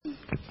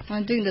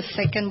I'm doing the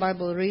second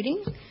Bible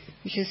reading,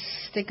 which is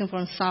taken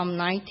from Psalm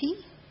 90.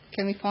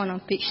 Can be found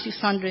on page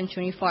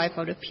 625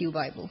 of the Pew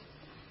Bible.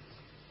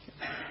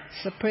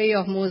 It's the prayer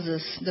of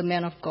Moses, the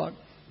man of God.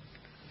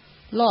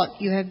 Lord,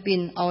 you have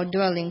been our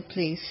dwelling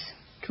place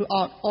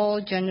throughout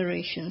all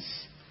generations.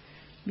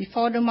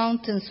 Before the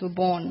mountains were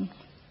born,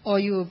 or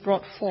you were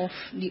brought forth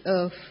the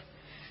earth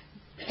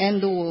and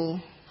the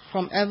world,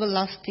 from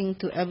everlasting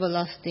to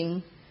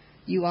everlasting,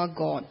 you are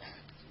God.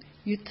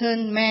 You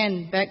turn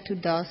man back to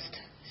dust,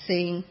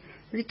 saying,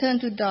 return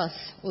to dust,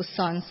 O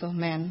sons of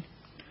men.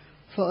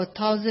 For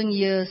 1,000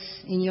 years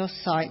in your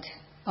sight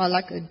are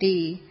like a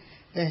day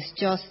that has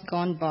just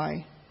gone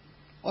by,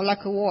 or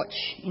like a watch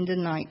in the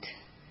night.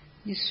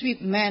 You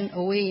sweep man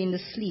away in the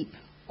sleep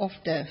of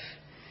death.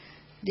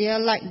 They are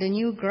like the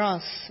new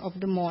grass of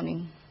the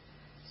morning.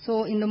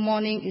 So in the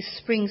morning it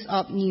springs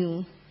up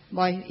new,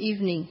 by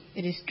evening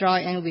it is dry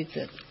and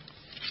withered.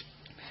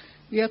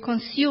 We are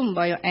consumed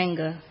by your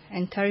anger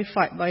and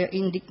terrified by your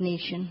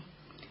indignation.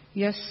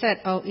 You have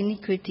set our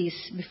iniquities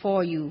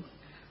before you,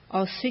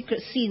 our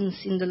secret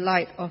sins in the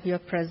light of your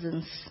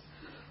presence.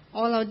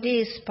 All our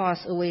days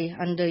pass away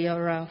under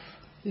your wrath.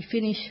 We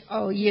finish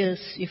our years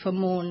with a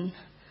moan.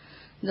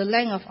 The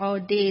length of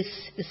our days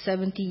is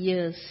 70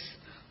 years,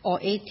 or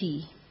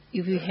 80,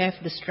 if we have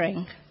the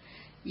strength.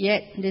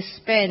 Yet this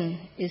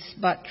span is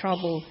but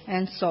trouble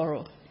and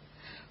sorrow.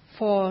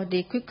 For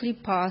they quickly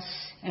pass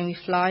and we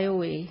fly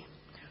away.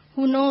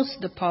 Who knows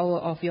the power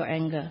of your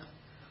anger?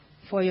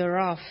 For your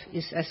wrath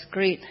is as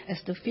great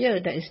as the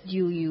fear that is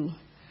due you.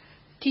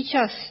 Teach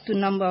us to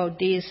number our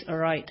days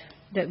aright,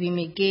 that we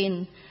may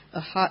gain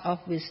a heart of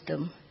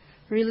wisdom.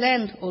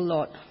 Relent, O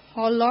Lord,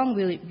 how long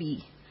will it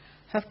be?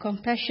 Have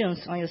compassion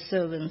on your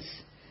servants.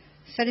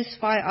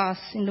 Satisfy us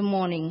in the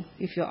morning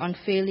with your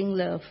unfailing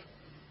love,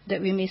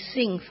 that we may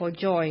sing for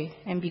joy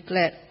and be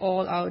glad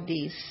all our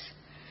days.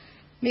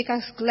 Make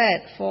us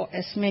glad for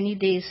as many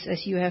days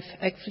as you have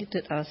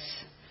afflicted us,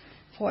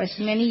 for as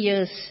many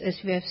years as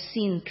we have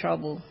seen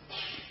trouble.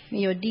 May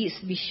your deeds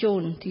be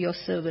shown to your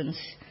servants,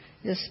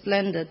 your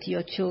splendor to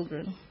your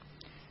children.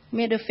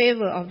 May the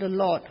favor of the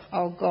Lord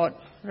our God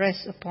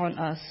rest upon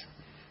us.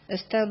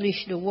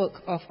 Establish the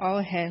work of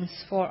our hands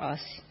for us.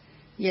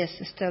 Yes,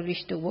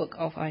 establish the work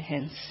of our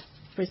hands.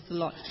 Praise the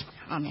Lord.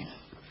 Amen.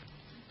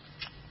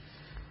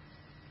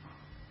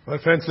 Well,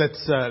 friends,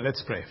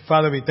 let's pray.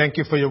 Father, we thank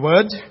you for your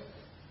word.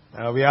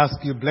 We ask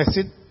you bless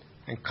it,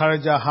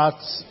 encourage our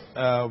hearts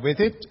with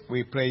it.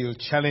 We pray you'll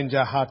challenge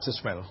our hearts as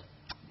well.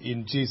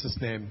 In Jesus'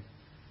 name,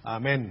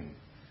 amen.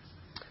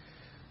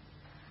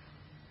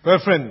 Well,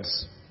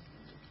 friends,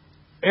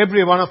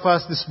 every one of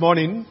us this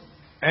morning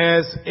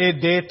has a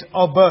date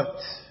of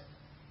birth.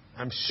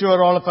 I'm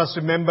sure all of us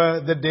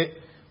remember the date,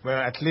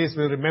 well, at least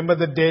we'll remember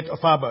the date of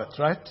our birth,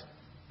 right?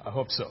 I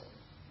hope so.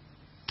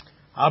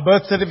 Our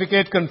birth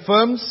certificate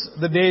confirms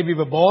the day we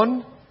were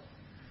born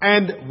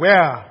and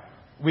where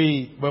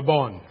we were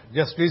born.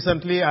 Just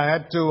recently, I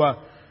had to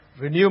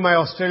renew my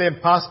Australian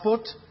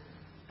passport.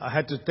 I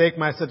had to take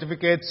my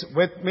certificates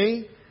with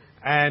me,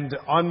 and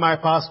on my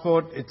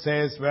passport it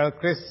says, well,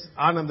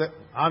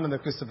 Ananda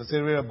Christopher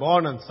Silvera,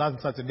 born on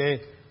such a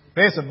day,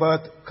 place of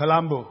birth,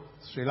 Colombo,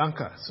 Sri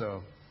Lanka.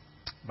 So,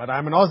 but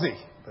I'm an Aussie,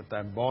 but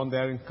I'm born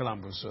there in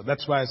Colombo, so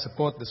that's why I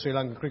support the Sri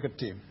Lankan cricket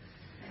team.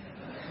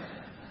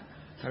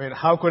 I mean,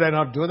 how could I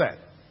not do that?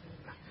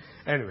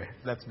 Anyway,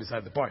 that's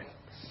beside the point.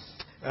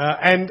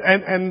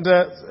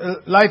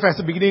 Life has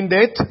a beginning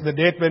date, the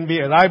date when we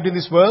arrived in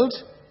this world,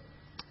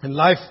 and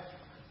life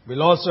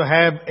will also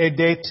have a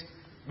date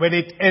when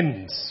it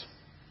ends.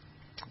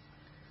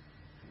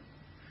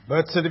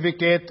 Birth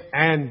certificate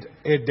and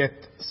a death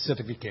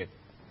certificate.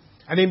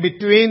 And in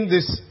between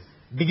this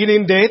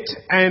beginning date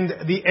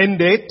and the end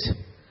date,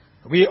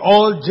 we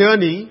all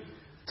journey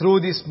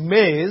through this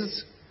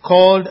maze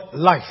called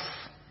life.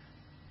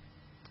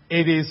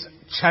 It is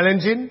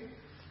challenging.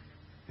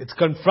 It's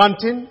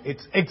confronting,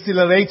 it's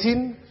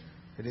exhilarating,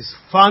 it is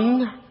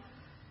fun,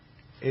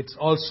 it's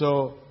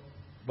also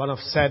one of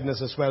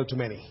sadness as well to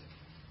many.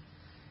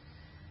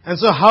 And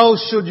so how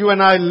should you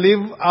and I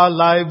live our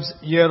lives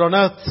here on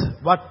earth?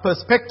 What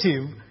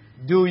perspective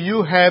do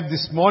you have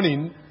this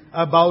morning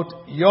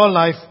about your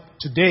life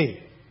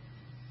today?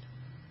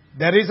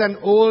 There is an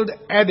old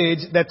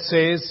adage that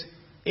says,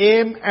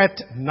 aim at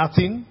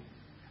nothing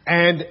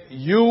and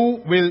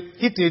you will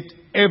hit it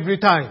every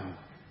time.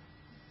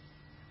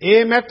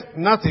 Aim at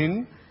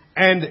nothing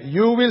and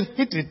you will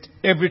hit it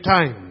every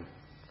time.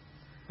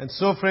 And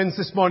so, friends,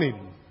 this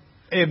morning,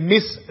 a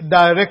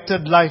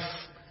misdirected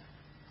life,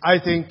 I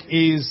think,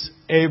 is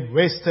a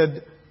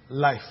wasted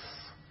life.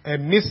 A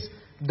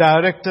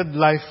misdirected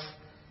life,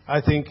 I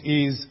think,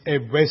 is a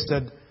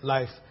wasted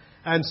life.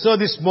 And so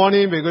this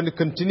morning we're going to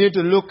continue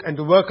to look and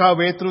to work our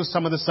way through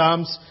some of the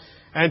Psalms.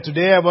 And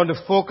today I want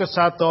to focus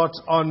our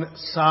thoughts on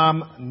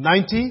Psalm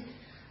 90.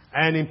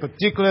 And in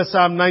particular,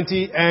 Psalm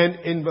 90 and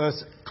in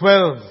verse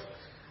 12.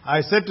 I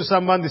said to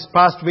someone this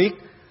past week,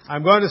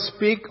 I'm going to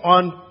speak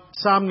on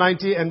Psalm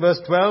 90 and verse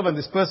 12. And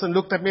this person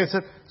looked at me and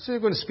said, so you're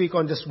going to speak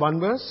on just one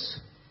verse?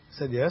 I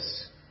said,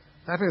 yes.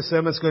 That means the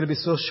sermon is going to be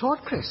so short,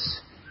 Chris.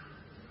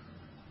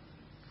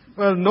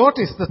 Well,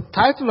 notice the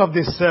title of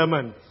this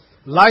sermon.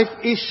 Life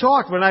is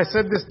short. When I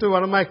said this to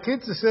one of my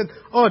kids, he said,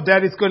 "Oh,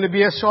 Dad, it's going to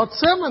be a short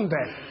sermon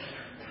then."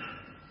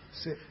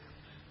 See,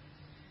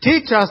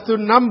 teach us to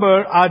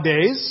number our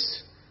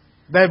days,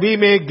 that we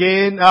may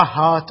gain a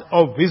heart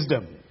of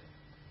wisdom.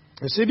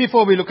 You see,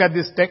 before we look at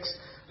this text,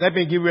 let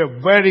me give you a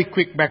very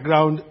quick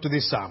background to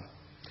this psalm.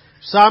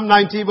 Psalm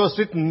 90 was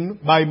written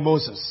by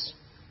Moses.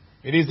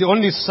 It is the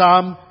only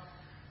psalm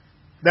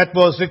that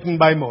was written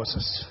by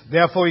Moses.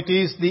 Therefore, it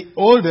is the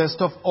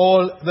oldest of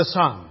all the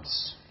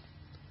psalms.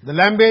 The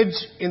language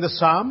in the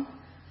psalm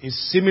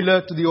is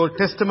similar to the Old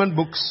Testament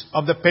books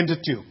of the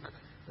Pentateuch.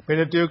 The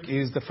Pentateuch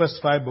is the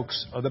first 5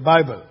 books of the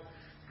Bible.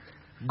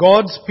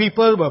 God's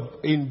people were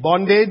in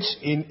bondage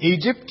in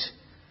Egypt.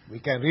 We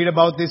can read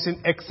about this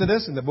in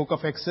Exodus, in the book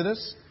of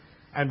Exodus.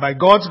 And by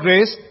God's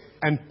grace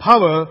and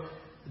power,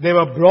 they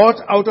were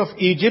brought out of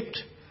Egypt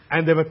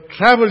and they were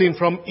traveling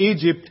from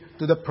Egypt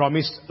to the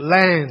promised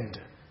land.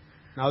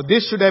 Now,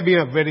 this should have been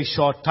a very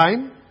short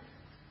time.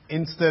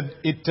 Instead,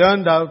 it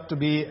turned out to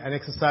be an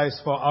exercise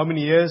for how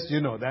many years?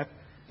 You know that.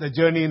 The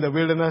journey in the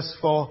wilderness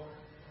for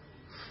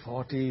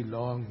 40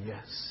 long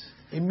years.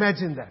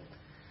 Imagine that.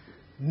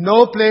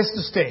 No place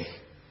to stay.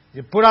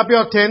 You put up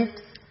your tent.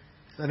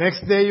 The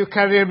next day you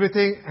carry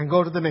everything and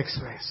go to the next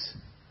place.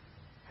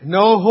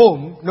 No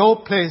home, no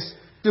place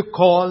to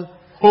call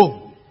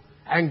home.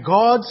 And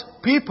God's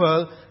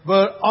people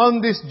were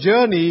on this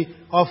journey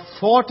of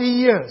 40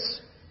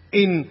 years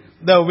in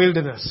the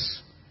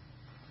wilderness.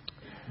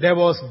 There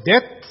was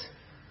death,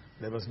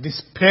 there was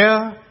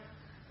despair,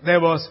 there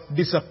was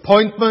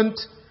disappointment,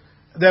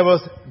 there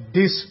was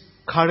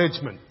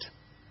discouragement.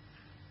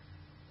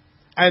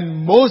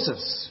 And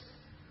Moses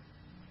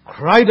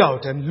cried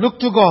out and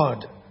looked to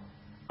God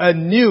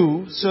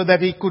anew so that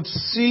he could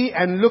see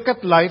and look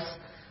at life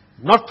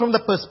not from the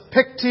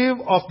perspective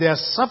of their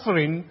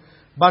suffering,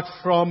 but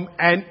from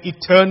an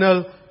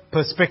eternal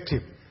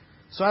perspective.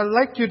 So I'd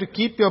like you to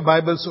keep your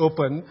Bibles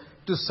open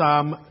to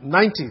Psalm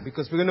 90,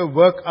 because we're going to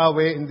work our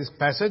way in this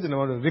passage, and I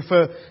want to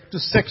refer to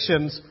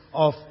sections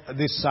of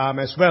this psalm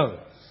as well.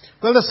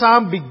 Well, the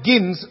psalm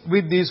begins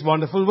with these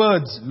wonderful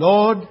words.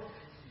 Lord,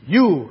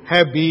 you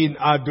have been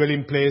our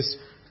dwelling place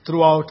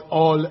throughout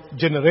all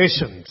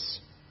generations.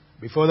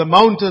 Before the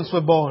mountains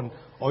were born,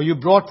 or you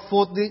brought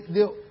forth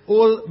the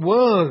whole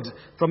world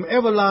from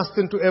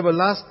everlasting to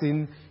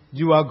everlasting,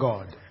 you are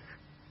God.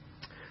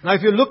 Now,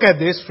 if you look at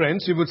this,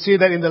 friends, you would see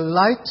that in the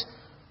light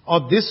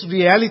of this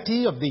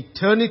reality of the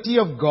eternity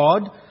of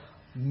God,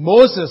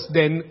 Moses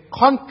then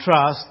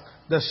contrasts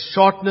the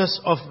shortness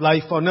of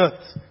life on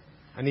earth.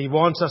 And he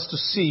wants us to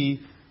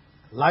see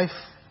life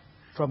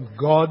from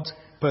God's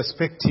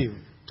perspective,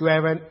 to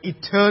have an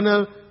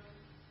eternal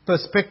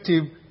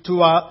perspective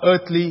to our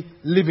earthly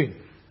living.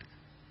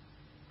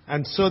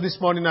 And so this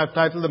morning I've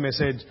titled the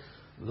message,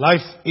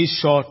 Life is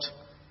Short,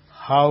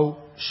 How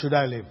Should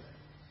I Live?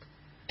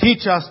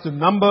 Teach us to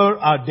number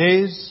our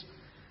days,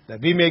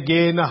 that we may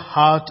gain a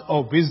heart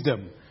of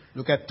wisdom.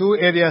 Look at 2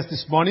 areas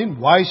this morning.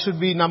 Why should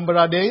we number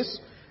our days?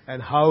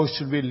 And how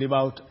should we live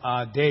out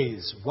our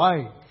days?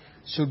 Why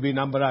should we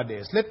number our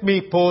days? Let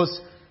me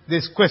pose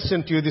this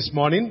question to you this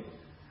morning.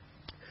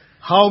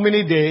 How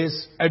many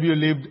days have you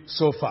lived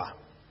so far?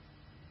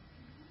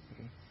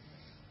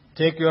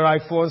 Take your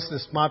iPhones, the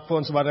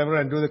smartphones, whatever,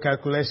 and do the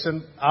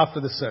calculation after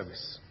the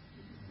service.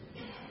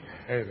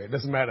 Anyway, it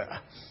doesn't matter.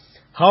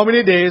 How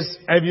many days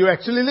have you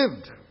actually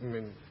lived?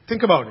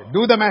 Think about it.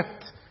 Do the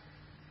math.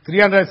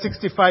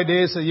 365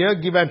 days a year,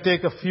 give and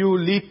take a few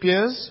leap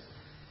years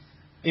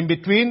in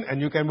between,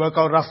 and you can work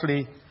out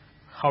roughly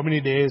how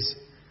many days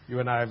you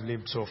and I have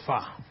lived so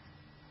far.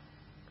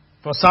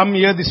 For some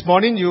here this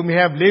morning, you may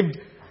have lived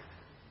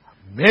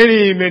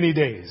many, many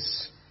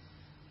days.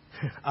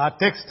 Our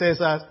text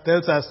tells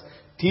us,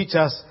 teach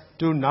us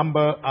to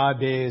number our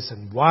days.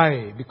 And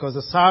why? Because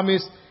the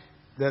psalmist,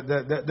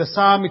 the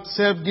psalm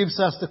itself gives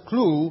us the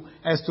clue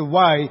as to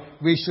why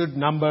we should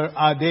number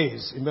our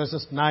days. In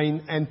verses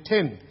 9 and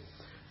 10.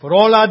 For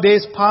all our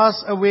days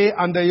pass away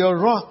under your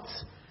wrath.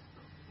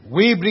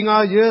 We bring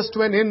our years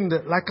to an end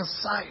like a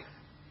sigh.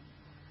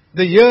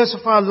 The years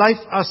of our life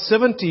are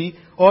 70,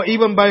 or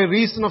even by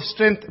reason of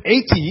strength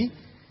 80,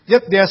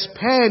 yet their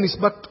span is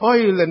but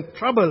toil and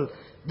trouble.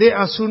 They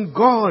are soon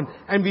gone,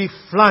 and we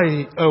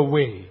fly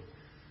away.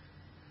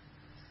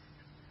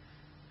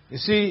 You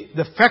see,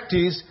 the fact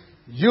is,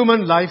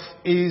 human life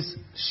is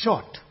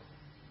short.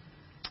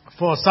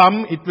 For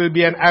some, it will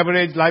be an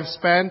average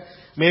lifespan,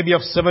 maybe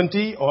of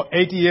 70 or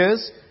 80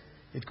 years.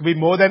 It could be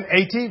more than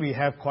 80. We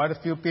have quite a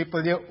few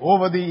people here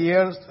over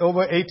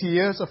 80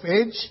 years of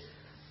age.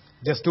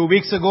 Just 2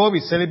 weeks ago, we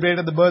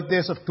celebrated the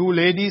birthdays of 2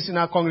 ladies in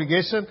our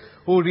congregation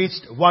who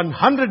reached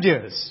 100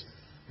 years.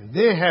 And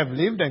they have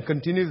lived and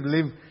continue to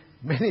live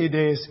many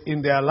days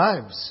in their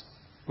lives.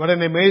 What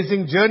an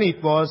amazing journey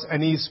it was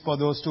and is for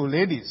those 2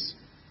 ladies.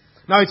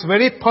 Now, it's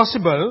very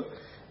possible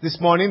this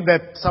morning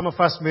that some of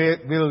us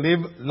will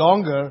live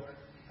longer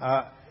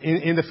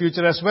in the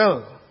future as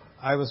well.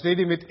 I was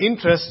reading with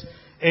interest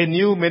a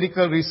new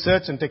medical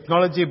research and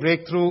technology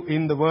breakthrough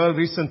in the world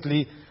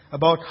recently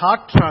about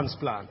heart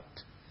transplant.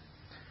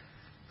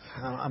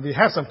 We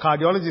have some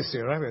cardiologists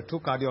here, right? We have 2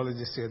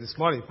 cardiologists here this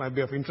morning. It might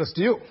be of interest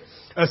to you.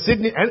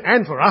 Sydney,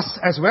 and for us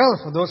as well,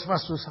 for those of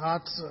us whose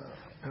hearts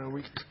are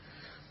weak.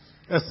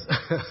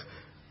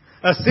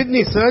 A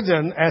Sydney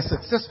surgeon has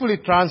successfully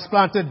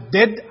transplanted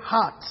dead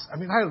hearts.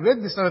 I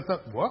read this and I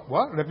thought,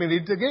 what? Let me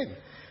read it again.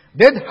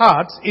 Dead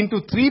hearts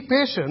into 3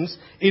 patients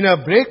in a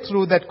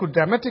breakthrough that could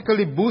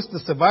dramatically boost the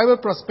survival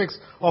prospects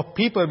of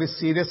people with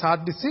serious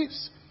heart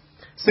disease.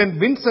 St.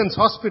 Vincent's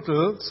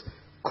Hospital's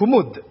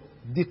Kumud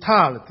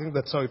Dital, I think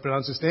that's how you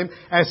pronounce his name,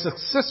 has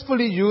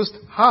successfully used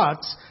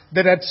hearts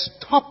that had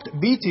stopped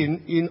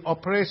beating in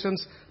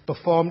operations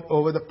performed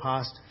over the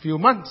past few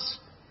months.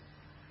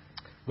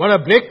 What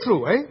a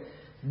breakthrough, eh?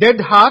 Dead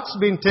hearts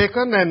being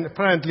taken and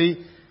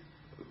apparently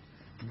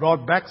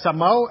brought back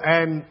somehow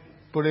and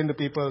put into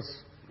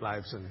people's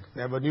lives, and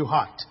they have a new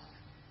heart.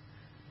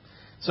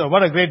 So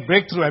what a great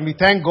breakthrough, and we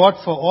thank God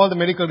for all the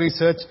medical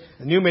research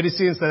and new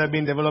medicines that have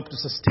been developed to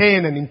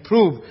sustain and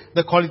improve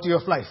the quality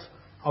of life.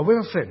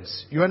 However,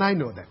 friends, you and I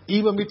know that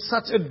even with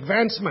such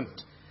advancement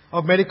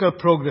of medical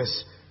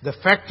progress, the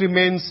fact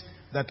remains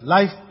that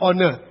life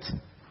on earth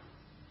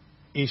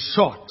is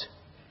short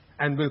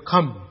and will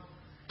come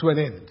to an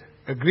end.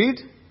 Agreed?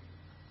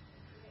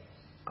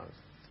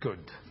 Good.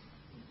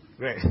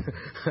 Great.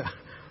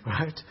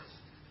 Right?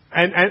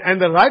 And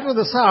the writer of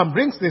the psalm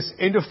brings this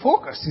into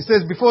focus. He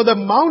says, before the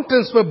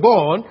mountains were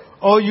born,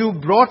 or you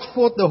brought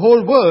forth the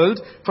whole world,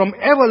 from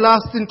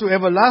everlasting to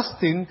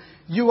everlasting,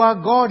 you are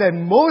God.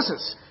 And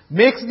Moses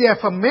makes the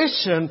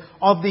affirmation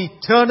of the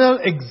eternal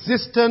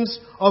existence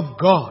of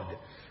God.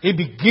 He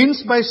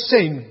begins by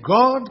saying,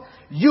 God,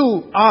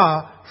 you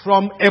are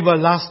from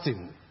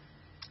everlasting.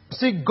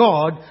 See,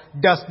 God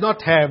does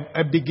not have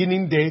a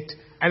beginning date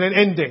and an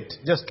end date,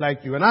 just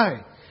like you and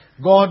I.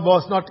 God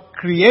was not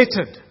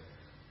created.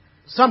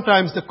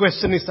 Sometimes the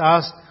question is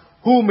asked,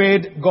 who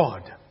made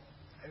God?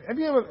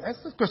 Has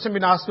this question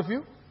been asked of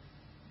you?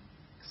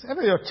 Has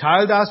ever your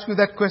child asked you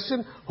that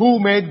question? Who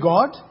made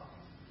God?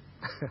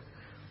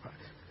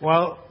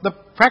 Well, the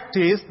fact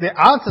is, the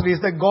answer is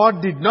that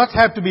God did not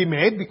have to be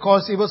made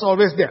because He was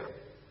always there.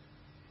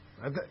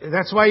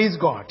 That's why He's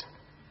God.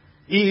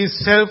 He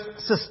is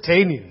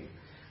self-sustaining.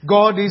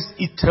 God is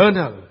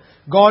eternal.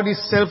 God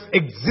is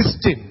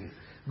self-existing.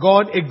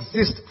 God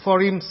exists for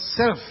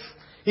Himself.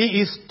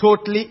 He is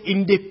totally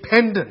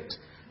independent.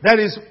 That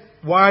is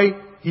why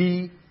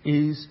He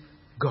is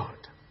God.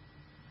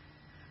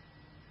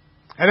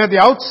 And at the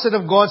outset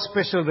of God's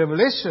special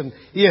revelation,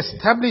 He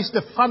established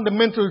the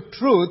fundamental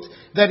truth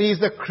that He is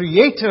the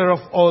creator of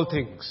all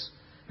things.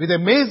 With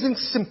amazing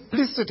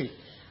simplicity,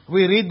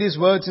 we read these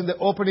words in the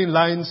opening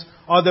lines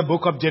of the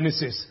book of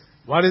Genesis.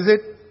 What is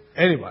it?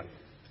 Anyone?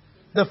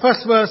 The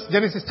first verse,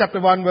 Genesis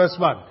chapter 1, verse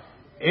 1.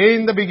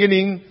 In the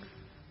beginning,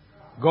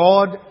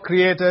 God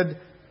created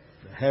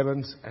the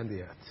heavens and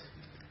the earth.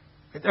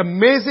 With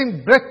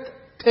amazing,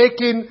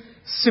 breathtaking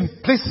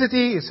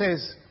simplicity, it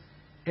says,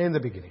 in the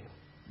beginning,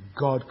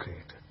 God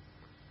created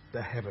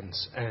the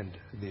heavens and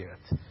the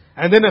earth.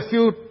 And then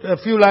a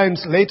few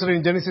lines later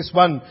in Genesis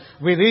 1,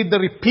 we read the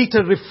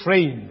repeated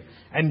refrain,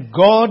 and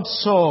God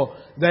saw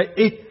that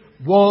it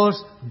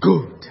was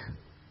good.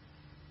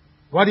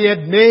 What He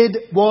had made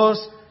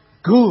was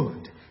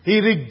good. He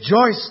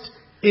rejoiced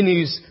in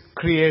His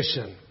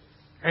creation.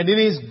 And in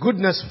His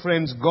goodness,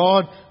 friends,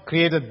 God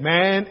created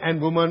man and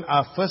woman,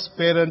 our first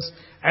parents,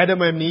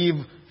 Adam and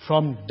Eve,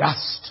 from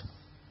dust.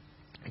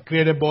 He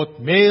created both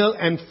male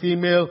and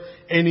female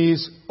in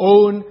His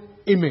own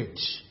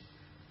image.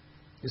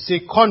 You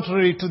see,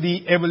 contrary to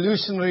the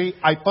evolutionary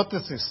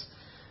hypothesis,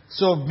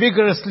 so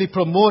vigorously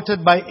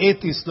promoted by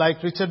atheists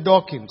like Richard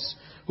Dawkins,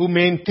 who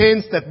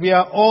maintains that we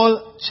are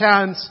all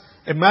chance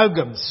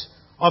amalgams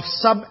of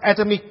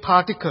subatomic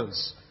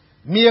particles,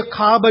 mere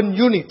carbon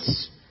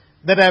units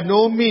that have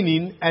no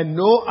meaning and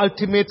no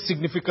ultimate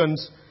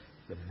significance,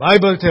 the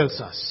Bible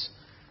tells us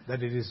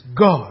that it is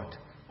God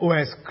who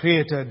has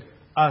created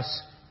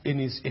us in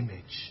His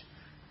image.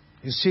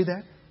 You see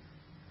that?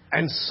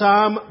 And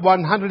Psalm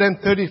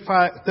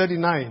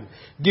 139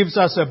 gives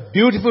us a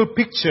beautiful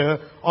picture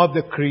of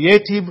the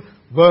creative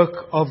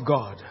work of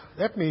God.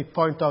 Let me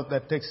point out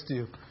that text to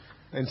you.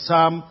 In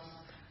Psalm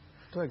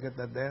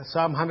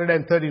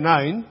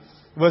 139,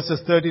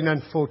 verses 13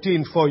 and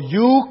 14. For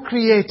you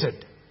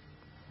created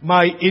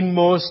my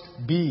inmost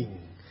being.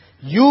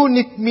 You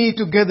knit me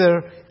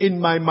together in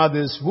my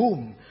mother's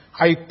womb.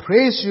 I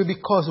praise you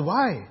because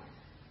why?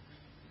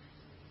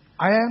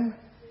 I am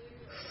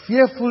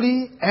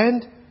fearfully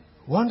and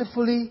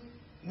wonderfully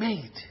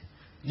made.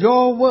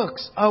 Your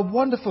works are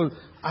wonderful.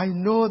 I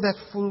know that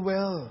full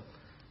well.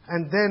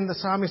 And then the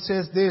psalmist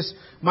says this,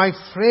 my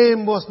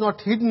frame was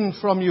not hidden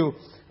from you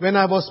when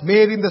I was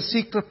made in the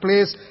secret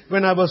place,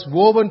 when I was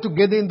woven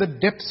together in the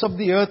depths of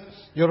the earth.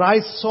 Your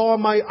eyes saw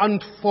my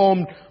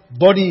unformed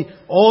body.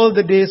 All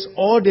the days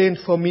ordained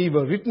for me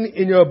were written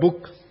in your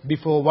book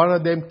before one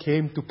of them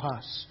came to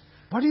pass.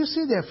 What do you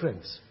see there,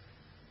 friends?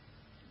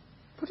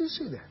 What do you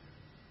see there?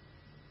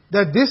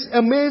 that this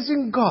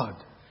amazing God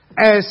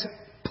has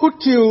put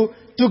you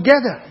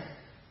together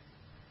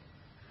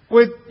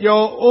with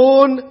your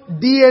own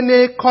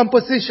DNA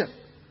composition,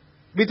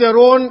 with your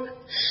own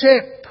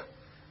shape,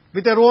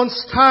 with your own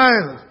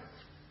style,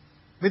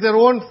 with your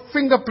own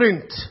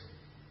fingerprint.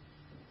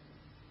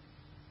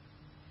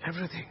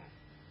 Everything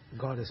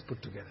God has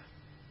put together.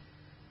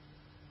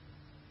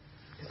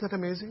 Isn't that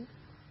amazing?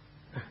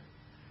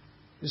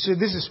 You see,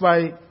 this is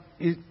why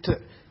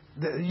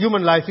the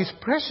human life is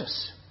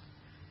precious.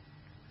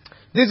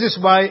 This is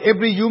why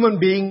every human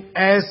being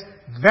has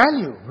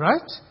value,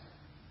 right?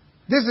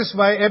 This is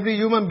why every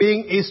human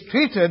being is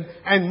treated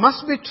and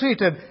must be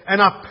treated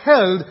and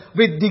upheld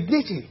with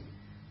dignity.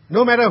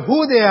 No matter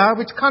who they are,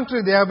 which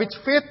country they are, which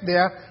faith they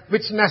are,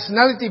 which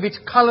nationality,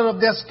 which color of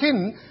their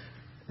skin,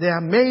 they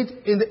are made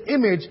in the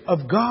image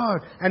of God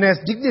and has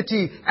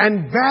dignity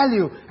and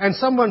value. And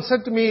someone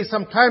said to me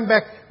some time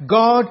back,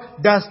 God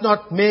does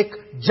not make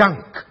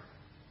junk.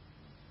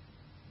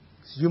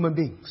 It's human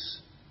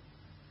beings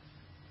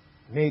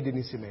made in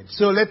His image.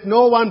 So let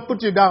no one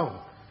put you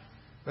down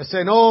by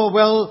saying, oh,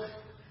 well,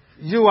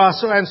 you are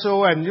so and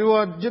so, and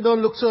you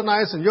don't look so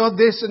nice, and you're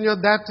this and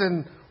you're that,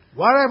 and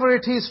whatever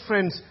it is,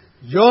 friends,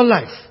 your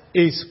life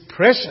is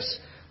precious,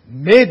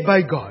 made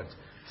by God,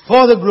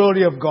 for the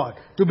glory of God,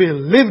 to be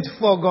lived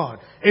for God,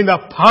 in the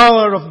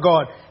power of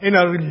God, in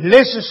a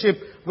relationship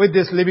with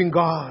this living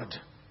God.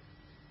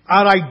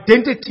 Our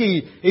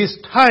identity is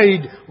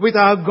tied with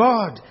our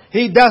God.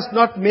 He does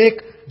not make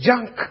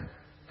junk.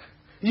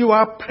 You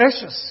are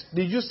precious.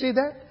 Did you see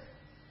that?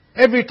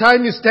 Every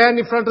time you stand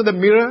in front of the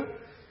mirror,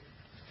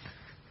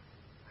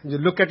 and you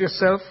look at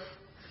yourself,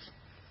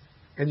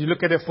 and you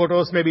look at your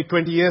photos maybe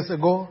 20 years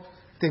ago,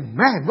 think,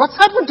 man, what's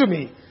happened to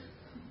me?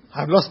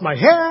 I've lost my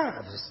hair.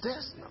 I've lost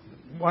this.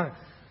 What?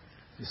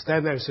 You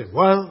stand there and say,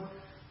 well,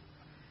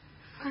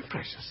 I'm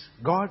precious.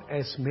 God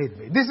has made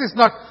me. This is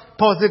not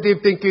positive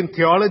thinking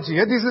theology.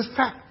 This is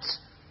fact.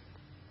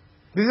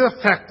 This is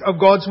a fact of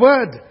God's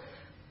Word.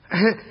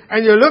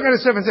 And you look at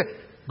yourself and say,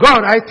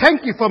 God, I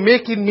thank you for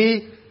making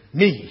me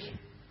me.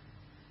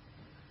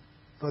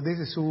 For this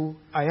is who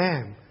I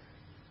am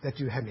that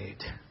you have made.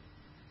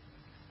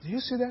 Do you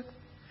see that?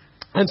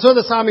 And so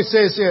the psalmist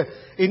says here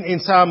in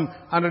Psalm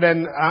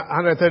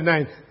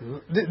 139,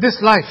 this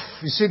life,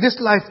 you see, this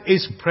life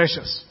is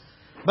precious.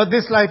 But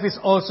this life is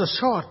also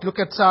short. Look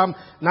at Psalm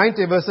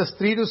 90 verses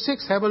 3 to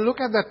 6. Have a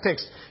look at that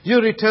text.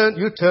 You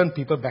turn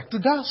people back to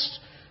dust.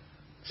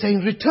 Saying,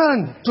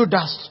 return to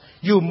dust,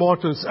 you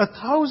mortals.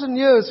 1,000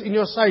 years in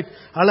your sight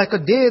are like a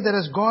day that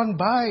has gone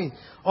by,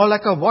 or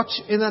like a watch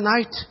in the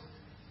night.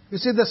 You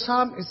see, the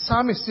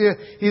psalmist here,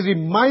 he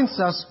reminds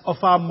us of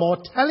our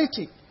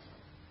mortality.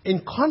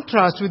 In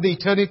contrast with the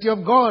eternity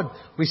of God,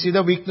 we see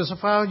the weakness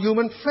of our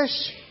human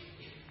flesh.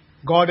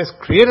 God has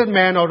created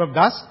man out of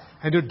dust,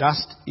 and to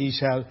dust he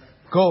shall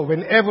go.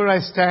 Whenever I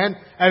stand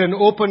at an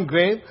open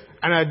grave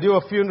and I do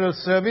a funeral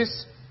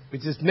service,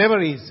 which is never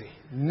easy,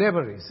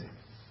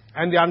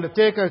 and the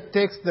undertaker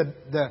takes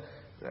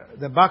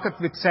the bucket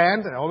with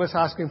sand, I always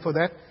ask him for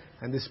that,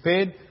 and the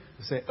spade,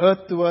 to say,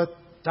 earth to earth,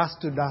 dust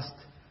to dust,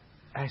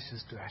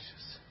 ashes to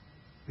ashes.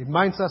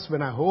 Reminds us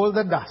when I hold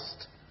the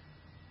dust,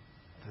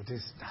 that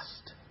is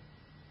dust.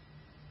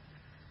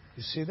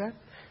 You see that?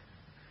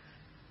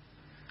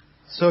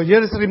 So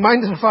here is a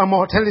reminder of our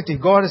mortality.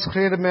 God has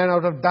created man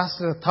out of dust,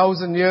 and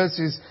 1,000 years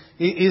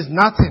is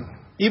nothing.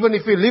 Even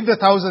if we lived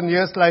 1,000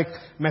 years like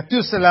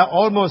Methuselah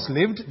almost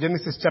lived,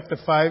 Genesis chapter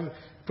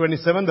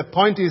 5:27, the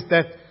point is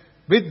that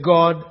with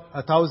God,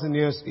 1,000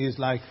 years is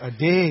like a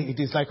day. It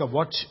is like a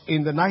watch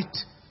in the night.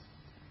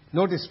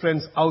 Notice,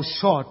 friends, how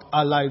short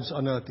our lives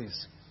on earth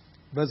is.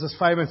 Verses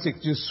 5 and 6.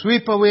 You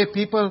sweep away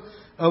people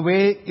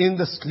away in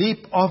the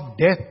sleep of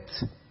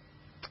death.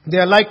 They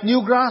are like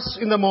new grass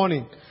in the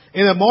morning.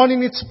 In the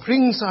morning it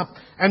springs up,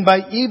 and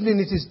by evening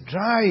it is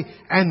dry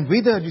and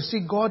withered. You see,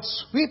 God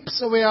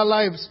sweeps away our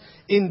lives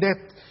in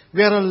death.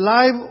 We are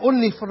alive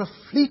only for a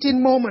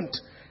fleeting moment,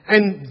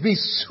 and we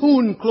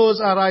soon close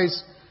our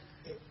eyes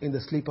in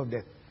the sleep of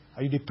death.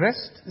 Are you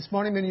depressed this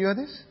morning when you hear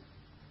this?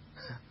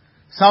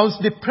 Sounds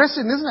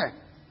depressing, isn't it?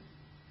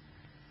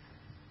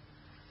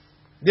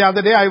 The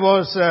other day I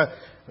was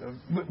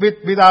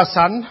with our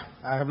son.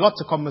 I have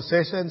lots of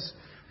conversations.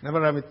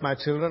 Never am with my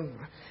children.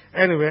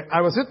 Anyway,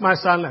 I was with my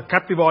son, a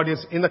captive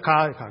audience, in the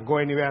car. I can't go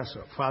anywhere,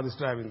 so father's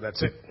driving,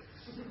 that's it.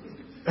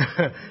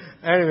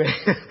 Anyway,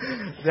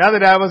 the other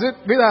day I was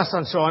with our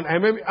son Sean,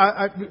 and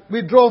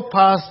we drove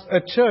past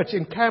a church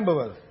in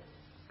Camberwell.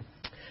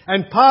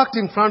 And parked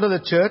in front of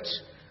the church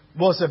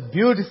was a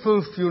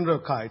beautiful funeral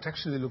car. It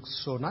actually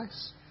looks so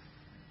nice.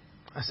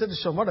 I said to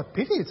Sean, what a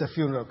pity it's a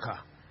funeral car.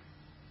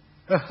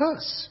 A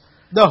hearse.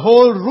 The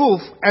whole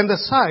roof and the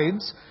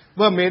sides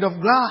were made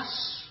of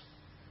glass.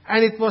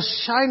 And it was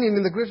shining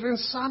in the glittering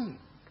sun.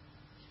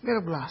 Made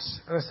of glass.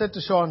 And I said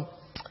to Sean,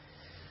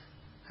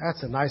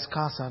 that's a nice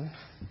car, son.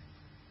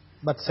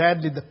 But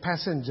sadly, the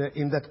passenger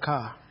in that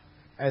car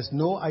has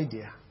no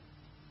idea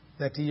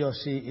that he or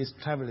she is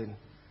traveling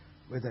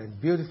with a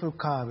beautiful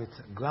car with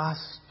a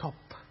glass top.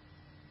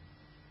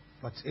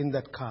 What's in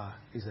that car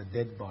is a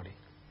dead body.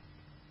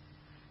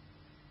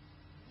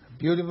 A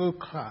beautiful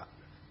car,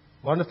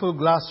 wonderful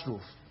glass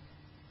roof.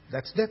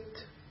 That's death.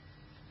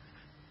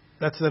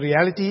 That's the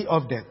reality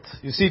of death.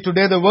 You see,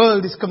 today the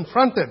world is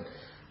confronted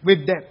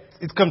with death.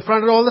 It's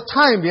confronted all the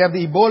time. We have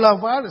the Ebola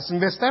virus in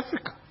West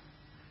Africa.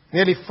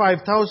 Nearly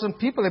 5,000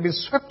 people have been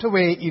swept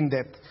away in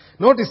death.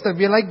 Notice that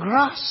we are like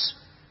grass.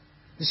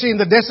 You see, in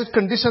the desert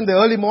condition, the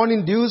early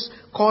morning dews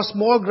caused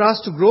more grass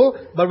to grow,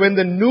 but when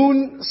the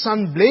noon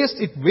sun blazed,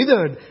 it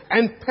withered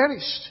and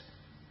perished.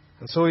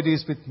 And so it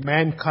is with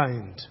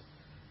mankind.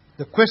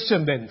 The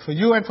question then, for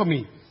you and for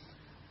me,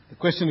 the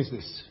question is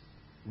this: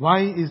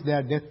 why is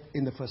there death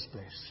in the first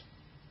place?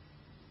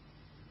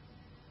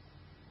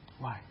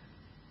 Why?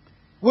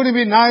 Would it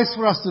be nice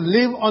for us to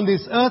live on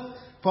this earth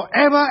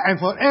forever and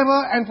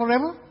forever and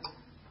forever?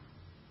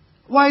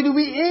 Why do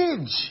we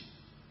age?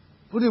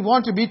 Would you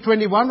want to be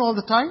 21 all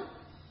the time?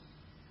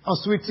 Or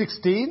sweet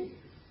 16?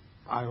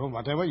 I don't know,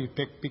 whatever, you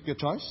pick your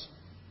choice.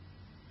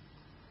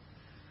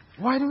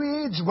 Why do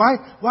we age?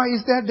 Why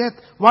is there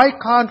death? Why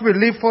can't we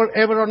live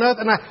forever on earth?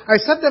 And I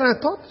sat there and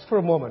I thought for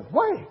a moment.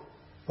 Why?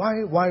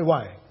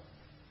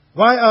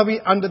 Why are we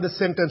under the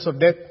sentence of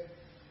death?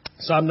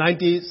 Psalm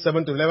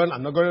 97-11,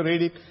 I'm not going to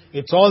read it.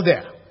 It's all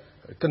there.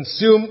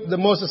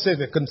 Moses says,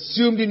 we're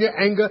consumed in your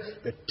anger,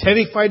 we're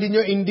terrified in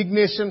your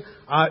indignation,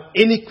 our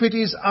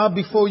iniquities are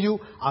before you,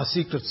 our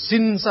secret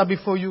sins are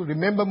before you.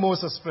 Remember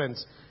Moses,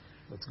 friends.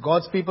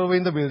 God's people were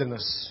in the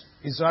wilderness.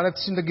 Israel had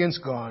sinned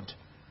against God.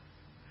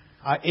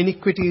 Our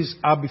iniquities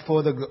are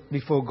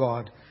before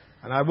God.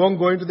 And I won't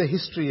go into the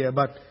history here,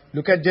 but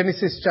look at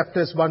Genesis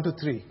chapters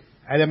 1-3.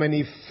 Adam and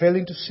Eve fell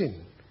into sin.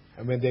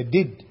 And when they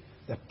did,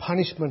 the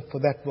punishment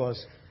for that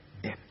was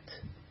death.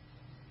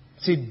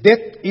 See,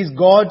 death is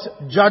God's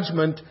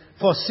judgment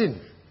for sin.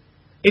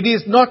 It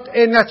is not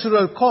a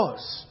natural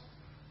cause.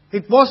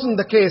 It wasn't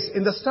the case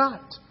in the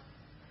start.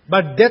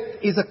 But death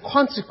is a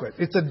consequence.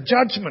 It's a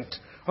judgment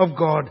of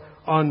God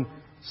on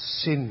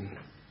sin.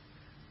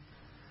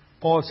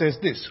 Paul says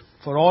this: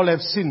 for all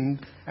have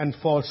sinned and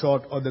fall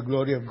short of the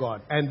glory of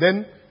God. And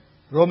then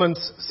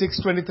Romans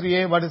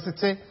 6:23a, what does it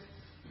say?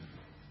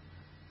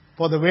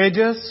 For the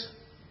wages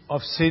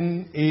of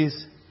sin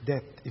is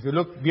death. If you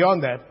look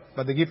beyond that,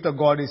 but the gift of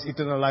God is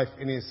eternal life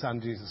in His Son,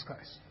 Jesus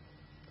Christ.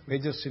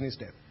 Wages of sin is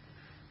death.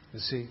 You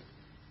see.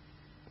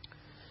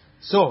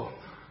 So,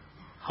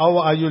 how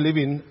are you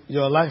living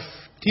your life?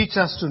 Teach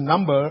us to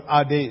number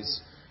our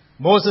days.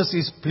 Moses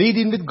is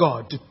pleading with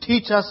God to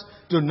teach us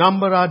to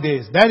number our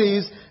days. That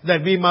is,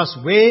 that we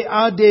must weigh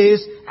our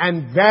days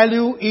and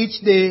value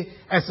each day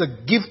as a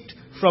gift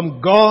from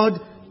God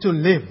to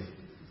live.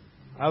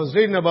 I was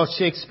reading about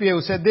Shakespeare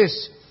who said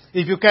this: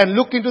 if you can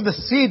look into the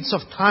seeds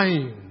of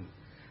time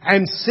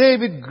and say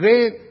with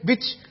grain,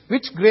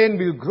 which grain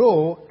will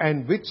grow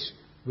and which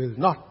will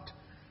not,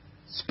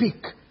 speak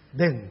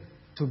then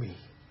to me.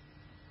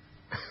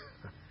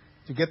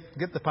 You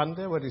get the pun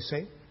there, what he's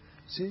saying?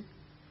 See?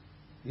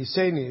 He's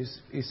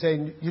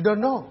saying, you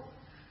don't know.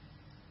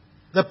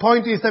 The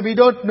point is that we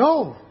don't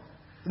know.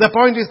 The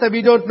point is that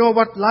we don't know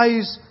what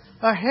lies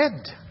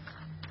ahead.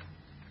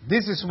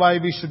 This is why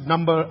we should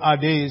number our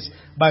days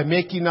by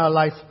making our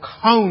life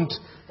count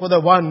for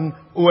the one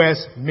who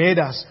has made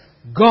us.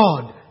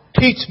 God,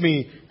 teach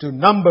me to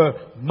number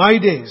my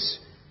days,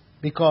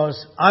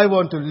 because I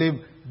want to live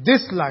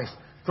this life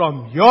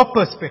from your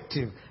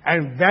perspective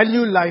and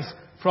value life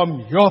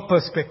from your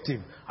perspective.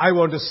 I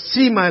want to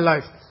see my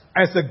life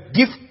as a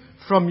gift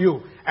from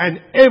you.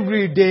 And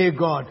every day,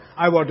 God,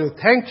 I want to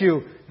thank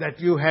you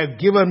that you have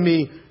given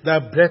me the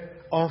breath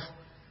of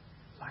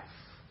life.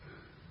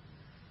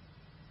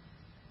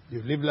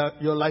 You live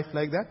your life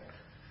like that?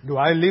 Do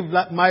I live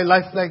my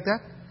life like that?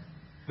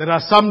 There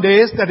are some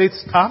days that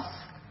it's tough.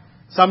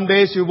 Some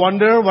days you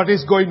wonder what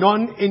is going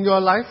on in your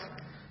life.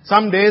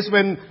 Some days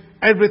when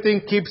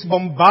everything keeps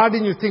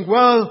bombarding, you think,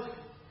 well,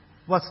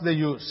 what's the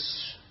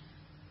use?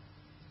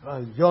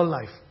 Well, your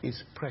life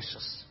is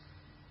precious.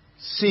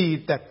 See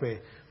it that way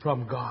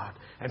from God.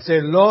 And say,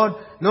 Lord,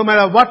 no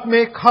matter what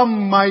may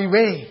come my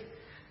way,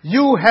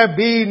 you have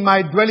been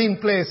my dwelling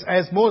place.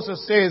 As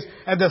Moses says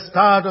at the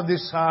start of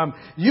this psalm,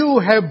 you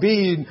have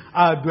been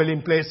our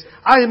dwelling place.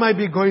 I might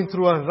be going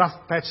through a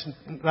rough patch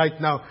right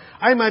now.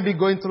 I might be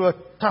going through a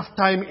tough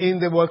time in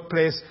the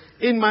workplace,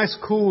 in my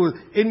school,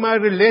 in my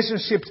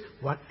relationships,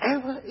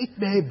 whatever it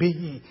may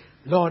be.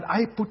 Lord,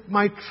 I put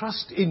my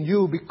trust in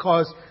you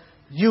because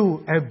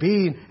you have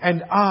been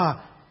and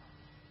are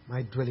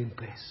my dwelling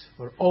place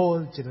for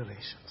all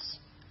generations.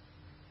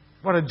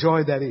 What a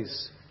joy that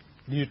is.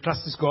 Do you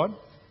trust this God?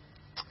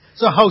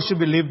 So how should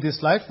we live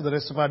this life for the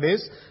rest of our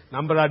days?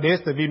 Number our days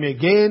that we may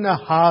gain a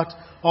heart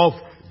of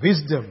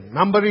wisdom.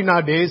 Numbering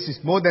our days is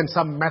more than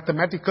some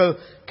mathematical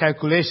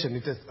calculation.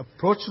 It is an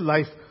approach to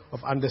life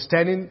of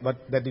understanding but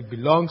that it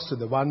belongs to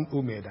the one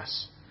who made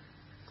us.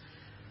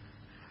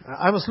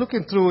 I was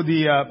looking through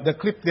the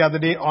clip the other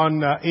day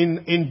on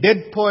in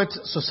Dead Poets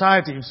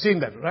Society. You've seen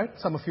that, right?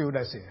 Some of you would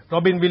have seen it.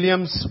 Robin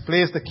Williams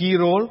plays the key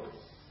role,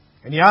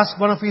 and he asked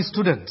one of his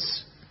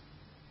students,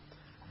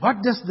 what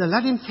does the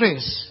Latin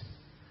phrase,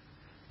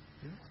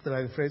 What's the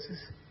right phrases?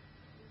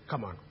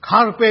 Come on.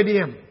 Carpe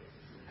diem.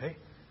 Hey?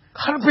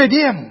 Carpe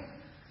diem.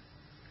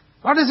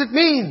 What does it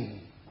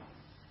mean?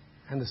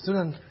 And the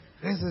student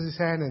raises his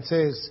hand and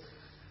says,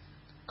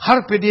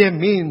 Carpe diem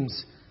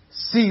means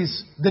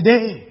seize the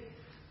day.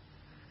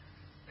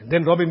 And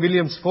then Robin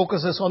Williams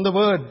focuses on the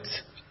words,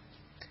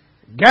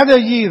 gather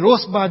ye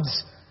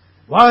rosebuds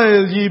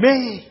while ye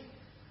may.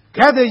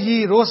 Gather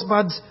ye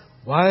rosebuds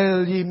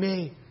while ye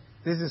may.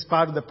 This is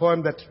part of the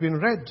poem that's been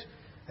read.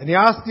 And he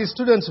asked the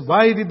students,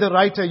 why did the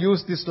writer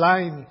use this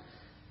line?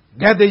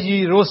 Gather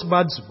ye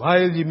rosebuds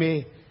while ye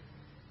may.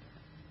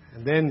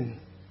 And then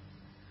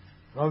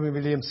Robin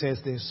Williams says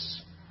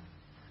this,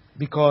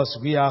 because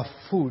we are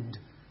food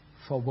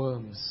for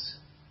worms.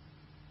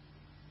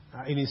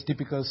 In his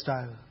typical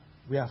style,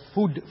 we are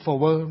food for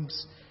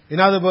worms. In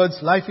other words,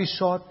 life is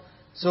short,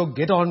 so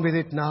get on with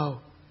it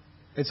now.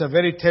 It's a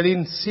very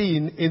telling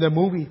scene in the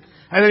movie.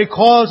 And then he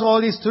calls all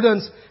his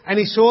students and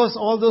he shows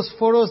all those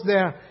photos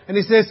there. And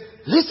he says,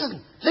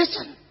 listen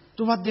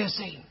to what they're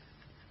saying.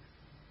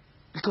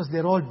 Because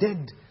they're all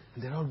dead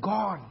and they're all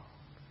gone.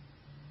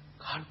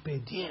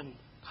 Carpe diem,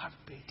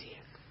 carpe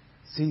diem.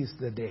 Seize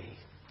the day.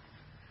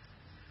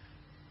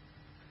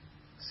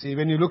 See,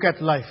 when you look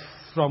at life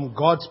from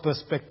God's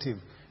perspective,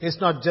 it's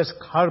not just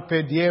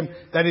carpe diem,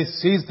 that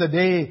is seize the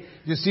day.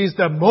 You seize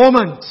the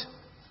moment.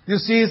 You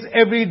seize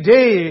every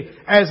day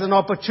as an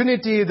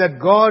opportunity that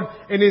God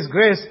in His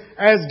grace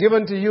has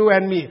given to you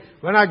and me.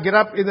 When I get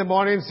up in the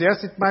mornings,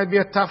 yes, it might be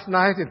a tough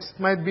night. It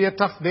might be a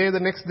tough day the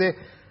next day.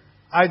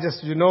 I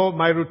just,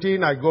 my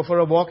routine, I go for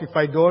a walk. If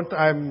I don't,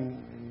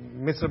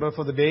 I'm miserable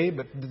for the day,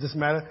 but it doesn't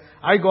matter.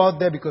 I go out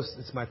there because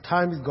it's my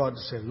time with God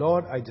to say,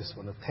 Lord, I just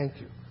want to thank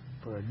you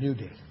for a new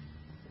day.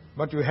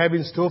 What you have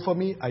in store for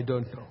me, I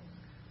don't know.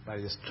 But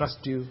I just trust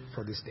you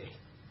for this day.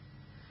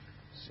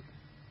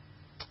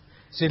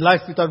 See,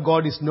 life without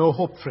God is no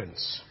hope,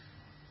 friends.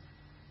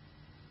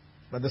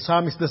 But the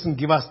psalmist doesn't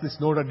give us this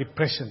note of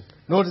depression.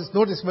 Notice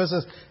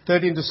verses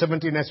 13 to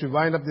 17 as we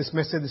wind up this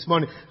message this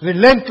morning.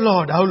 Relent,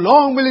 Lord, how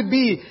long will it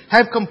be?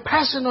 Have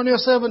compassion on your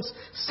servants.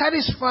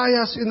 Satisfy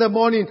us in the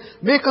morning.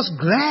 Make us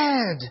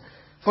glad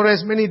for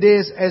as many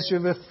days as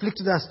you have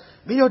afflicted us.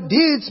 May your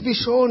deeds be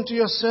shown to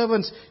your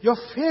servants, your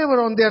favor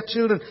on their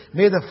children.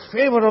 May the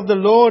favor of the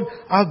Lord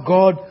our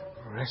God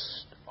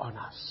rest on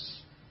us.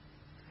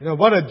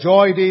 What a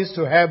joy it is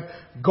to have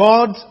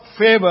God's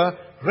favor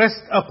rest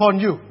upon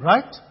you,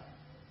 right?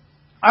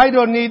 I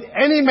don't need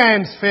any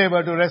man's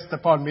favor to rest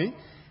upon me,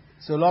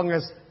 so long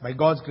as by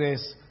God's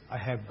grace I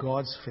have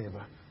God's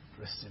favor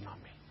resting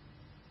on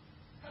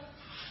me.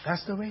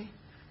 That's the way.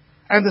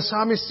 And the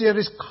psalmist here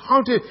is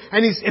counted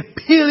and is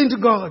appealing to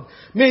God.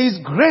 May His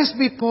grace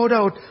be poured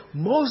out.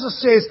 Moses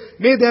says,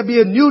 may there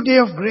be a new day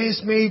of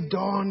grace. May it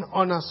dawn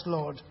on us,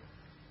 Lord.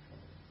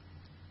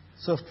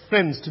 So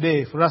friends,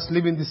 today, for us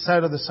living this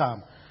side of the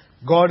psalm,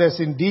 God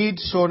has indeed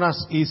shown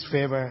us His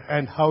favor.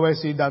 And how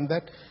has He done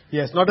that? He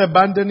has not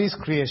abandoned His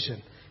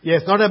creation. He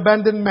has not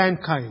abandoned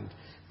mankind.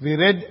 We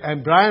read,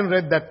 and Brian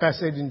read that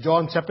passage in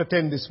John chapter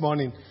 10 this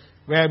morning,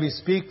 where we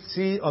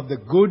see of the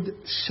good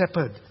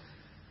shepherd.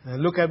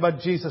 And look at what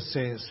Jesus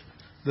says.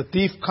 The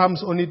thief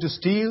comes only to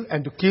steal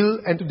and to kill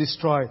and to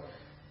destroy.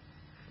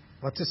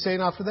 What's He saying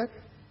after that?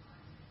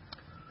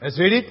 Let's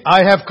read it.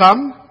 I have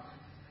come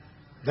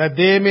that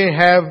they may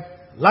have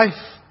life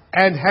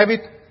and have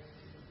it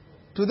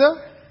to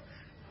the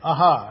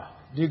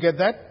Do you get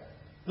that?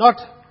 Not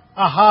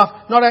a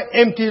half, not an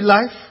empty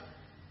life,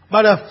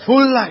 but a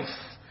full life,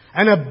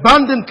 an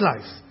abundant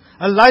life,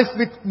 a life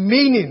with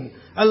meaning,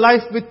 a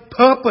life with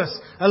purpose,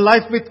 a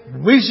life with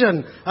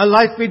vision, a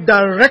life with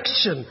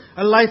direction,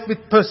 a life with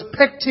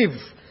perspective,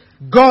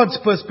 God's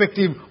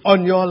perspective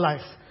on your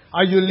life.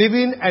 Are you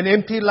living an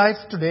empty life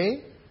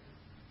today?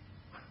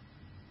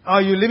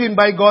 Are you living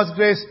by God's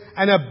grace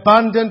an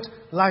abundant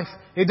life?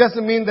 It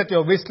doesn't mean that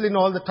you're whistling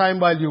all the time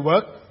while you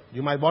work.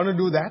 You might want to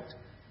do that.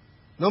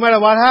 No matter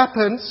what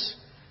happens,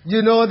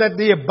 you know that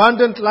the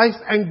abundant life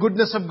and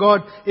goodness of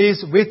God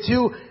is with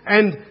you,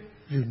 and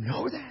you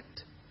know that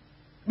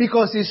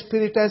because His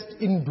Spirit has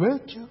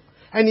indwelt you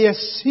and He has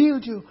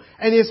sealed you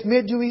and He has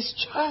made you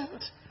His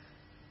child.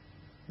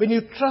 When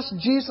you trust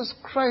Jesus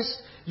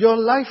Christ, your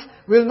life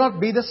will not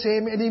be the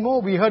same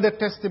anymore. We heard a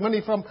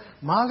testimony from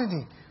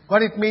Malini.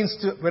 What it means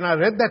to, when I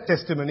read that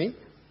testimony,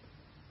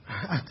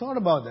 I thought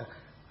about that.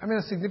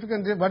 A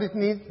significant, what it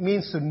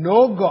means to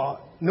know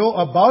God, know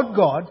about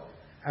God,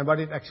 and what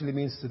it actually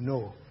means to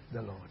know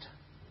the Lord.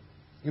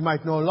 You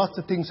might know lots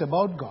of things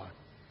about God,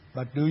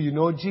 but do you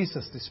know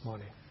Jesus this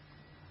morning?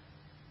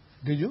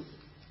 Do you?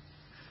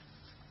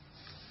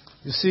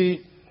 You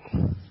see,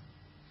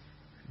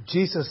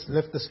 Jesus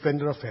left the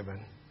splendor of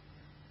heaven.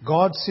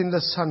 God's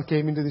sinless Son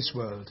came into this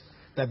world,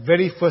 that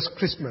very first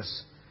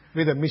Christmas,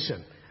 with a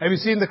mission. Have you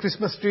seen the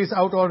Christmas trees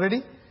out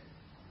already?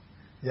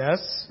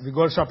 Yes, we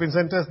go to shopping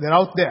centers, they're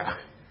out there.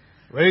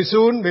 Very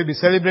soon we'll be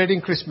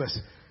celebrating Christmas.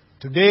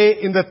 Today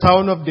in the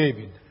town of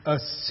David, a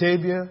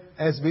Savior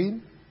has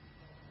been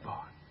born.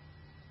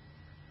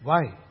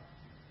 Why?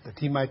 That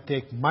He might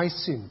take my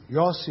sin,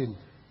 your sin,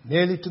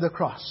 nail it to the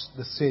cross,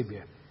 the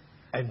Savior,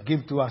 and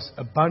give to us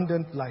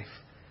abundant life.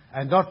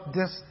 And not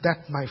just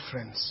that, my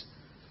friends.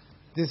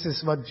 This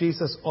is what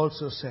Jesus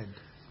also said.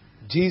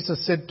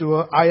 Jesus said to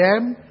her, I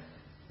am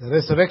the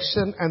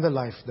resurrection and the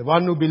life. The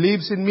one who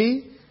believes in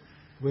me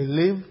will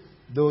live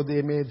though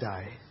they may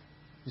die.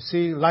 You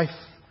see, life,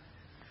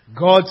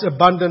 God's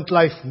abundant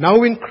life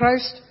now in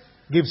Christ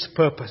gives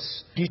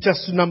purpose. Teach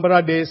us to number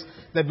our days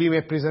that we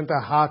may present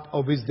our heart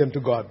of wisdom to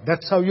God.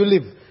 That's how you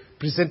live.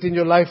 Presenting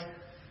your life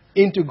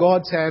into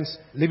God's hands,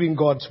 living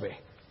God's way.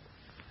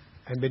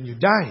 And when you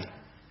die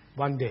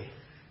one day,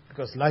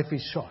 because life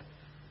is short,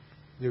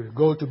 you will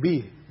go to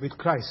be with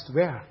Christ.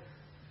 Where?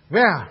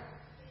 Where?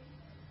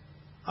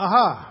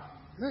 Aha.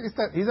 Do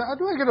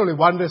I get only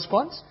one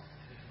response?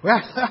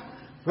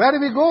 Where do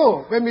we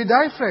go when we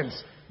die,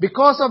 friends?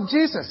 Because of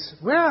Jesus.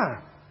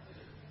 Where?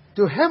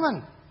 To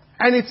heaven.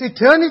 And it's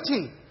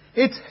eternity.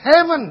 It's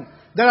heaven.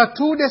 There are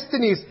two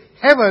destinies,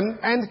 heaven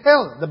and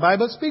hell. The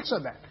Bible speaks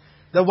of that.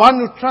 The one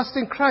who trusts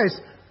in Christ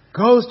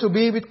goes to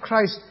be with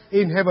Christ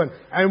in heaven.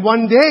 And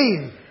one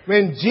day,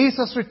 when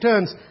Jesus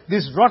returns,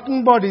 this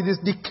rotten body, this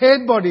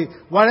decayed body,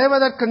 whatever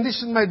that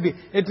condition might be,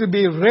 it will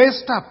be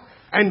raised up.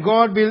 And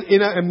God will,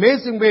 in an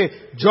amazing way,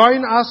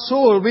 join our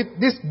soul with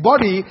this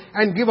body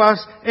and give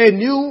us a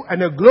new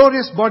and a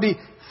glorious body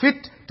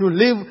fit to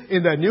live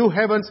in the new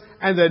heavens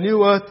and the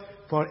new earth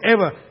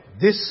forever.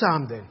 This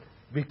psalm then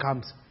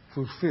becomes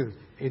fulfilled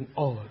in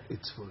all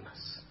its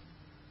fullness.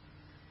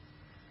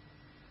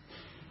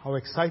 How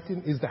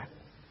exciting is that?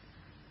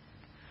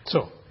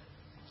 So,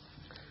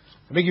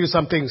 let me give you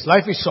some things.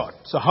 Life is short.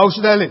 So how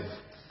should I live?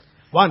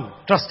 1,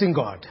 trusting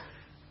God.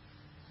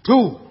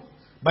 2,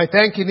 by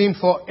thanking Him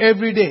for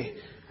every day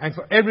and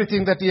for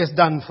everything that He has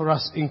done for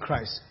us in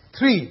Christ.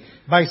 3,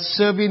 by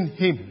serving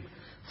Him.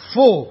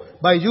 4,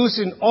 by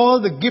using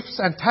all the gifts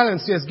and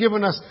talents He has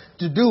given us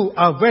to do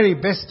our very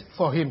best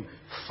for Him.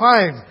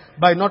 5,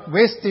 by not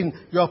wasting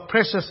your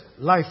precious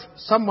life.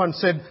 Someone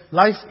said,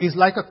 life is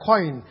like a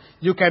coin.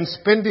 You can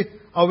spend it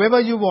however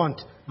you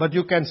want, but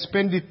you can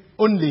spend it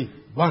only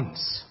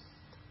once.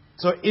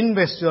 So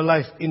invest your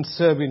life in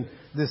serving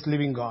this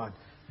living God.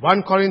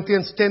 1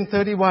 Corinthians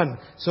 10:31.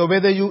 So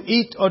whether you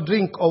eat or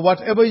drink or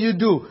whatever you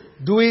do,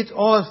 do it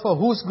all for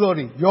whose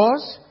glory?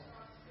 Yours?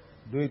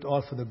 Do it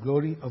all for the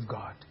glory of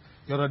God.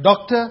 You're a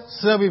doctor,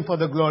 serve Him for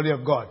the glory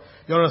of God.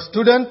 You're a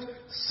student,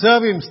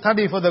 serve Him,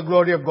 study for the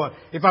glory of God.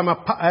 If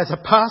as a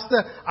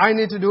pastor, I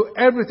need to do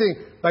everything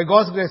by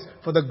God's grace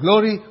for the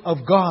glory of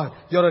God.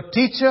 You're a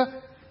teacher,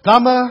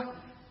 plumber,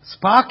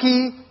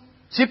 Sparky,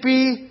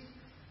 Chippy,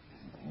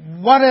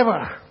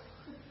 whatever.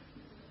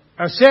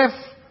 A chef,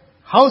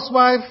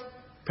 housewife,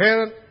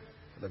 parent,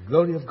 for the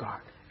glory of God.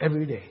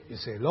 Every day you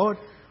say, Lord,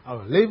 I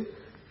will live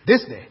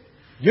this day.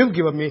 You've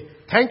given me.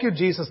 Thank you,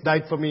 Jesus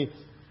died for me.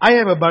 I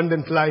have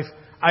abundant life.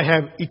 I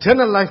have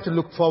eternal life to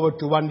look forward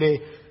to one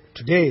day.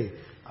 Today,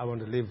 I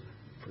want to live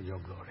for your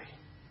glory.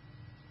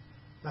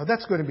 Now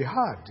that's going to be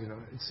hard,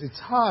 It's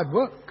hard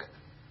work.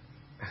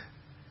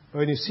 But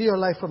when you see your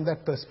life from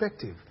that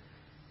perspective,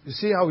 you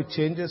see how it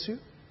changes you?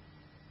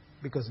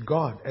 Because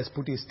God has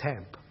put His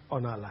stamp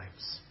on our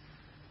lives.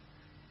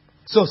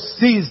 So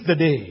seize the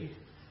day.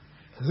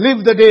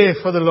 Live the day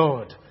for the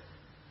Lord.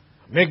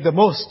 Make the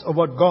most of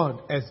what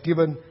God has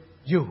given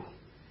you.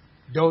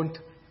 Don't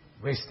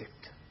waste it.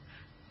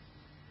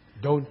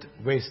 Don't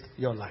waste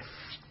your life.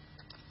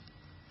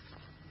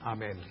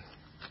 Amen.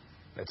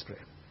 Let's pray.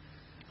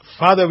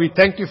 Father, we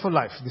thank you for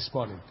life this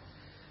morning.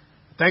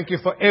 Thank you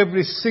for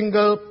every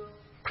single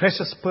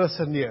precious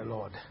person here,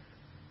 Lord,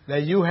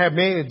 that you have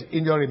made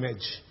in your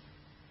image.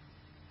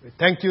 We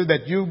thank you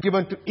that you've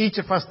given to each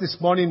of us this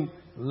morning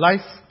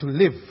life to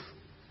live.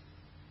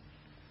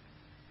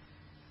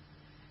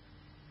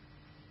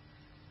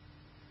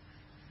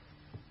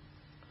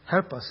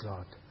 Help us,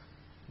 Lord,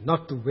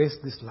 not to waste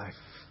this life,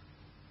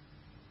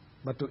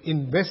 but to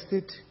invest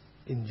it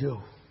in you,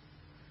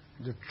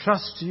 to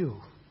trust you,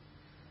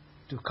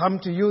 to come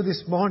to you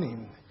this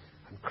morning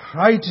and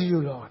cry to you,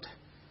 Lord.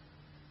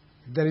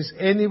 If there is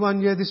anyone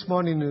here this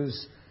morning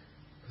who's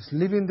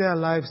living their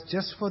lives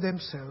just for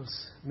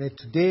themselves, may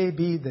today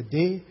be the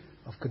day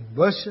of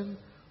conversion,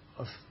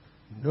 of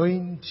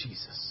knowing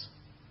Jesus.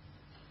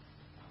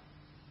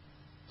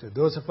 To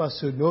those of us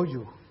who know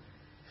you,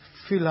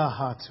 fill our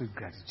hearts with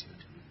gratitude.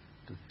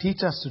 To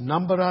teach us to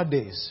number our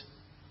days,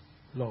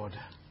 Lord.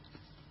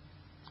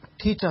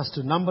 Teach us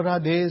to number our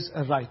days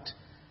aright,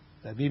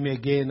 that we may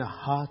gain a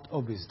heart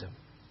of wisdom.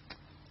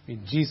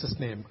 In Jesus'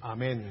 name,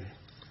 amen.